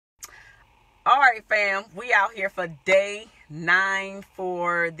All right, fam, we out here for day 9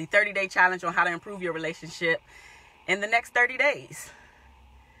 for the 30-day challenge on how to improve your relationship in the next 30 days.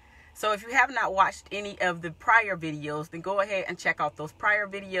 So if you have not watched any of the prior videos, then go ahead and check out those prior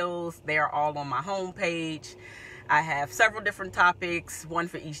videos. They are all on my homepage. I have several different topics, one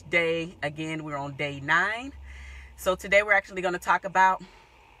for each day. Again, we're on day 9. So today we're actually going to talk about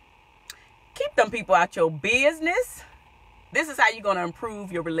keep them people out your business. This is how you're going to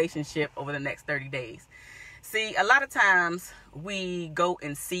improve your relationship over the next 30 days. See, a lot of times we go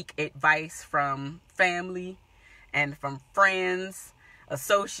and seek advice from family and from friends,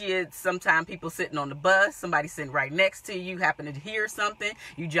 associates, sometimes people sitting on the bus, somebody sitting right next to you, happen to hear something,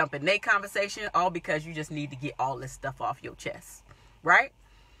 you jump in their conversation, all because you just need to get all this stuff off your chest, right?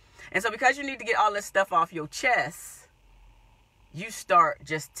 And so because you need to get all this stuff off your chest, you start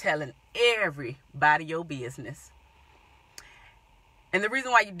just telling everybody your business. And the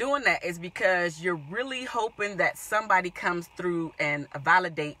reason why you're doing that is because you're really hoping that somebody comes through and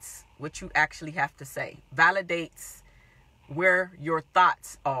validates what you actually have to say, validates where your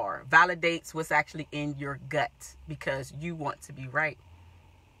thoughts are, validates what's actually in your gut because you want to be right.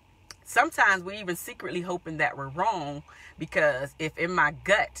 Sometimes we even secretly hoping that we're wrong because if in my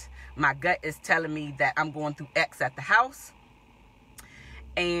gut is telling me that I'm going through X at the house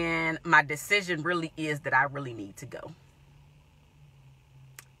and my decision really is that I really need to go.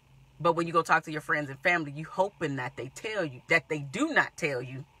 But when you go talk to your friends and family, you hoping that they tell you, that they do not tell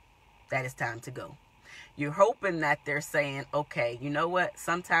you that it's time to go. You're hoping that they're saying, okay, you know what?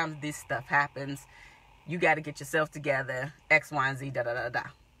 Sometimes this stuff happens. You got to get yourself together, X, Y, and Z, da-da-da-da.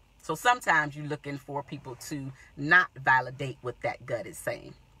 So sometimes you're looking for people to not validate what that gut is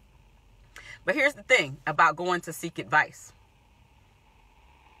saying. But here's the thing about going to seek advice.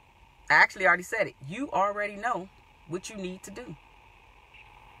 I actually already said it. You already know what you need to do.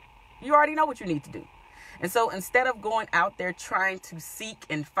 You already know what you need to do. And so instead of going out there trying to seek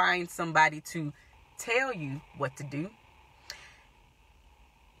and find somebody to tell you what to do,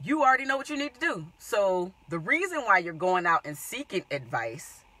 you already know what you need to do. So the reason why you're going out and seeking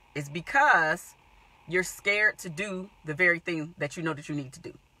advice is because you're scared to do the very thing that you know that you need to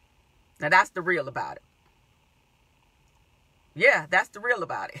do. Now that's the real about it. Yeah, that's the real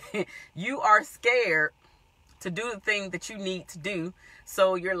about it. You are scared to do the thing that you need to do.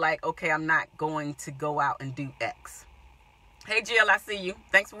 So you're like, okay, I'm not going to go out and do X. Hey, Jill, I see you.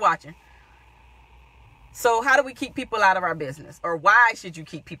 Thanks for watching. So how do we keep people out of our business? Or why should you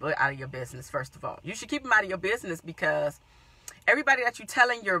keep people out of your business, first of all? You should keep them out of your business because everybody that you're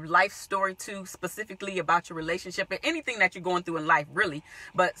telling your life story to, specifically about your relationship, and anything that you're going through in life, really,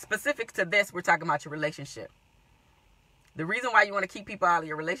 but specific to this, we're talking about your relationship. The reason why you want to keep people out of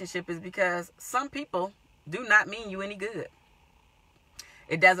your relationship is because some people do not mean you any good.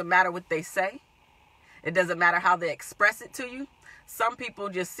 It doesn't matter what they say. It doesn't matter how they express it to you. Some people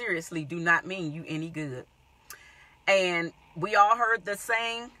just seriously do not mean you any good. And we all heard the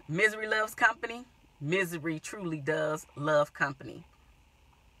saying, misery loves company. Misery truly does love company.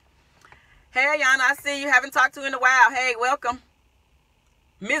 Hey, Ayana, I see you. Haven't talked to you in a while. Hey, welcome.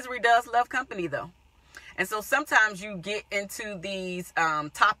 Misery does love company, though. And so sometimes you get into these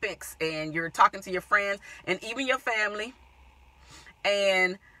topics and you're talking to your friends and even your family,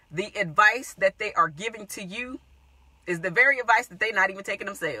 and the advice that they are giving to you is the very advice that they're not even taking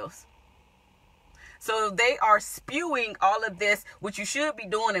themselves. So they are spewing all of this, what you should be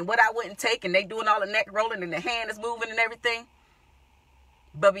doing and what I wouldn't take, and they doing all the neck rolling and the hand is moving and everything.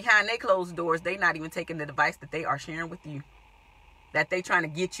 But behind their closed doors, they're not even taking the advice that they are sharing with you, that they're trying to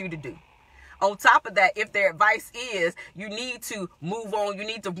get you to do. On top of that, if their advice is you need to move on, you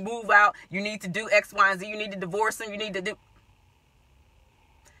need to move out, you need to do X, Y, and Z, you need to divorce them, you need to do...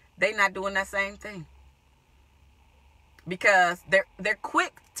 They're not doing that same thing. Because they're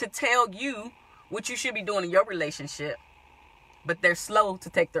quick to tell you what you should be doing in your relationship, but they're slow to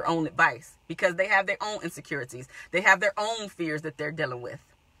take their own advice because they have their own insecurities. They have their own fears that they're dealing with.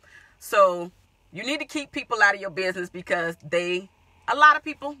 So you need to keep people out of your business because a lot of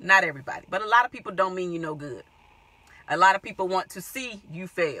people, not everybody, but a lot of people don't mean you no good. A lot of people want to see you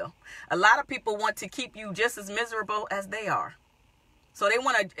fail. A lot of people want to keep you just as miserable as they are. So they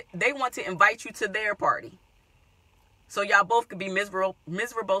want to invite you to their party. So y'all both could be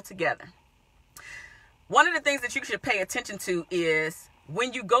miserable together. One of the things that you should pay attention to is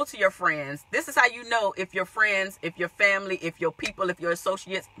when you go to your friends, this is how you know if your friends, if your family, if your people, if your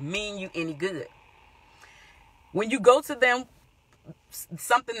associates mean you any good. When you go to them,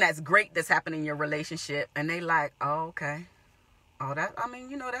 something that's great that's happening in your relationship, and they like, oh, okay. Oh,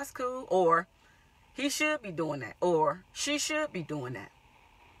 that's cool. Or he should be doing that. Or she should be doing that.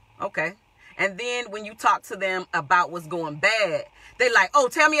 Okay. And then when you talk to them about what's going bad, they like, oh,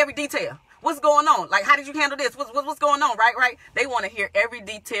 tell me every detail. What's going on? Like, how did you handle this? What's going on? Right? They want to hear every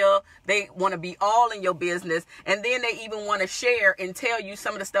detail. They want to be all in your business. And then they even want to share and tell you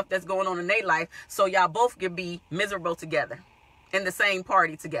some of the stuff that's going on in their life, so y'all both can be miserable together, in the same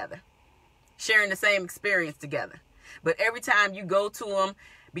party together, sharing the same experience together. But every time you go to them,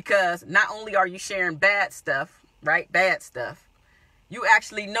 because not only are you sharing bad stuff, right? Bad stuff. You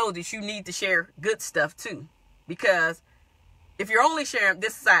actually know that you need to share good stuff too. Because if you're only sharing,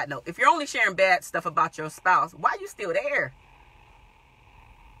 this side note, if you're only sharing bad stuff about your spouse, why are you still there?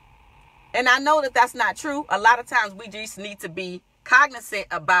 And I know that that's not true. A lot of times we just need to be cognizant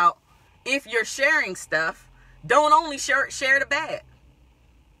about, if you're sharing stuff, don't only share the bad.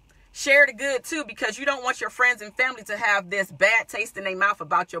 Share the good too, because you don't want your friends and family to have this bad taste in their mouth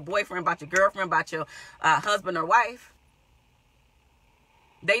about your boyfriend, about your girlfriend, about your husband or wife.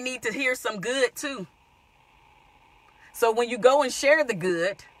 They need to hear some good too. So when you go and share the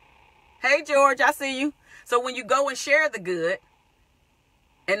good, hey George, I see you. So when you go and share the good,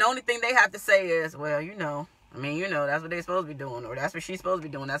 and the only thing they have to say is, well, that's what they're supposed to be doing, or that's what she's supposed to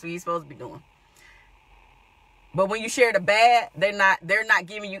be doing, that's what he's supposed to be doing. But when you share the bad, they're not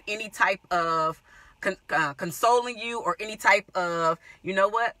giving you any type of consoling you, or any type of, you know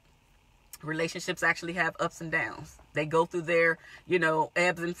what? Relationships actually have ups and downs. They go through their,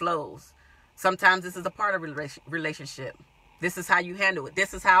 ebbs and flows. Sometimes this is a part of a relationship. This is how you handle it.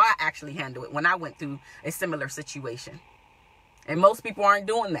 This is how I actually handle it when I went through a similar situation. And most people aren't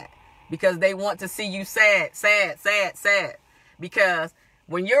doing that because they want to see you sad. Because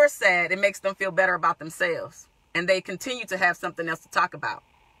when you're sad, it makes them feel better about themselves. And they continue to have something else to talk about.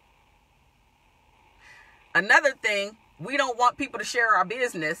 Another thing, we don't want people to share our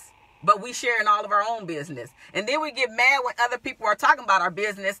business, but we sharing all of our own business. And then we get mad when other people are talking about our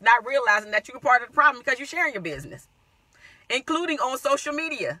business, not realizing that you're part of the problem because you're sharing your business, including on social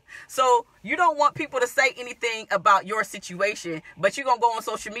media. So you don't want people to say anything about your situation, but you're going to go on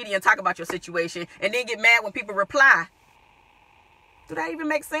social media and talk about your situation and then get mad when people reply. Do that even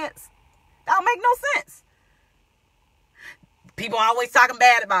make sense? That don't make no sense. People always talking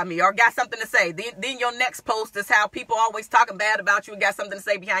bad about me or got something to say. Then your next post is how people always talking bad about you and got something to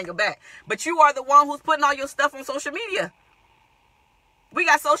say behind your back. But you are the one who's putting all your stuff on social media. We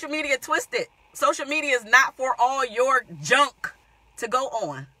got social media twisted. Social media is not for all your junk to go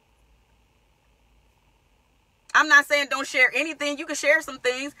on. I'm not saying don't share anything. You can share some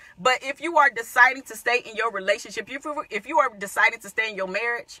things. But if you are deciding to stay in your relationship, if you are deciding to stay in your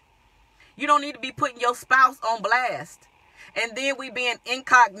marriage, you don't need to be putting your spouse on blast. And then we being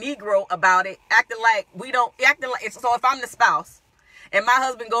incognito about it, acting like, so if I'm the spouse and my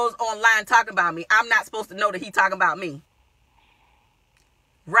husband goes online talking about me, I'm not supposed to know that he talking about me.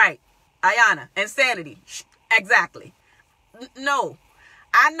 Right. Ayana, insanity. Exactly. No,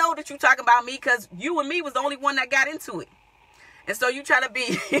 I know that you talking about me because you and me was the only one that got into it. And so you trying to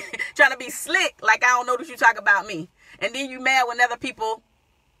be slick, like I don't know that you talk about me. And then you mad when other people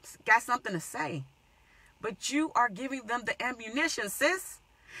got something to say. But you are giving them the ammunition, sis.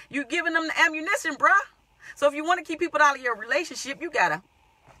 You giving them the ammunition, bruh. So if you want to keep people out of your relationship, you gotta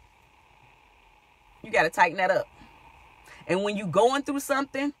tighten that up. And when you going through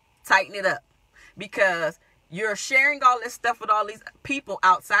something, tighten it up. Because you're sharing all this stuff with all these people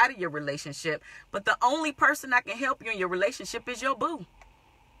outside of your relationship. But the only person that can help you in your relationship is your boo.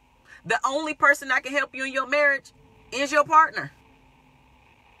 The only person that can help you in your marriage is your partner.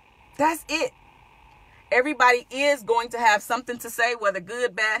 That's it. Everybody is going to have something to say, whether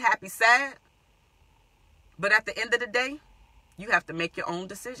good, bad, happy, sad. But at the end of the day, you have to make your own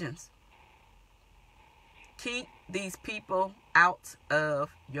decisions. Keep these people out of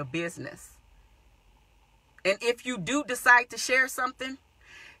your business. And if you do decide to share something,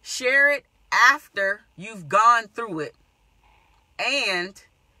 share it after you've gone through it. And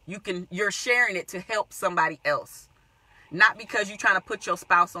you're sharing it to help somebody else. Not because you're trying to put your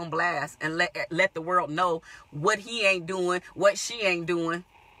spouse on blast and let the world know what he ain't doing, what she ain't doing,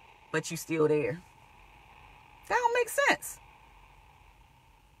 but you still there. That don't make sense.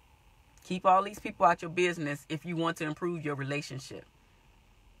 Keep all these people out your business if you want to improve your relationship.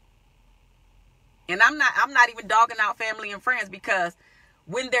 And I'm not even dogging out family and friends, because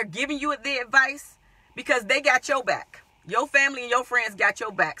when they're giving you the advice, because they got your back. Your family and your friends got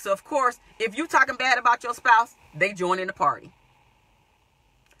your back. So, of course, if you talking bad about your spouse, they join in the party.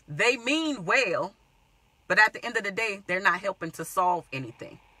 They mean well, but at the end of the day, they're not helping to solve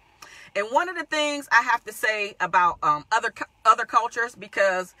anything. And one of the things I have to say about other cultures,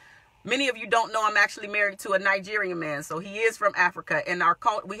 because Many of you don't know I'm actually married to a Nigerian man. So he is from Africa, and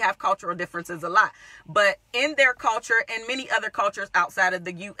we have cultural differences a lot. But in their culture and many other cultures outside of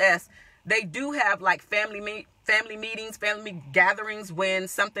the U.S., they do have like family meetings, family gatherings when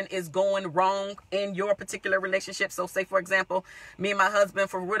something is going wrong in your particular relationship. So say, for example, me and my husband,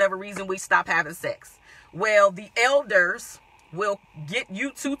 for whatever reason, we stop having sex. Well, the elders will get you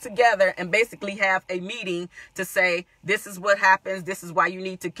two together and basically have a meeting to say, this is what happens. This is why you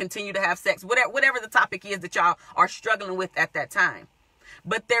need to continue to have sex, whatever the topic is that y'all are struggling with at that time.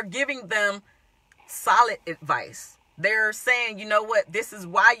 But they're giving them solid advice. They're saying, you know what, this is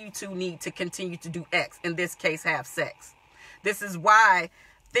why you two need to continue to do X, in this case, have sex. This is why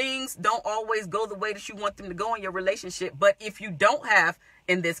things don't always go the way that you want them to go in your relationship. But if you don't have,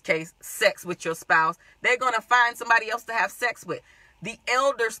 in this case, sex with your spouse, they're going to find somebody else to have sex with. The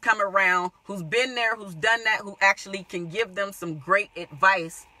elders come around who's been there, who's done that, who actually can give them some great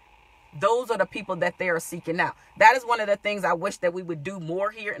advice. Those are the people that they are seeking out. That is one of the things I wish that we would do more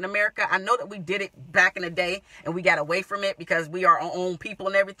here in America. I know that we did it back in the day and we got away from it because we are our own people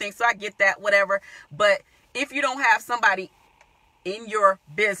and everything. So I get that, whatever. But if you don't have somebody in your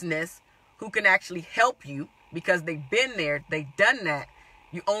business who can actually help you because they've been there, they've done that,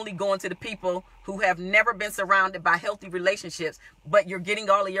 you only going to the people who have never been surrounded by healthy relationships, but you're getting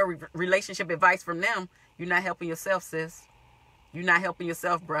all of your relationship advice from them. You're not helping yourself, sis. You're not helping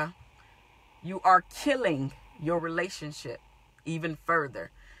yourself, bruh. You are killing your relationship even further,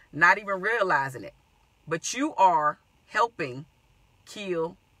 not even realizing it. But you are helping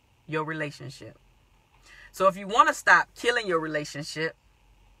kill your relationship. So if you want to stop killing your relationship,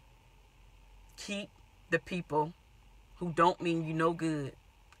 keep the people who don't mean you no good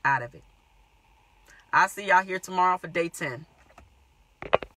out of it. I'll see y'all here tomorrow for day 10.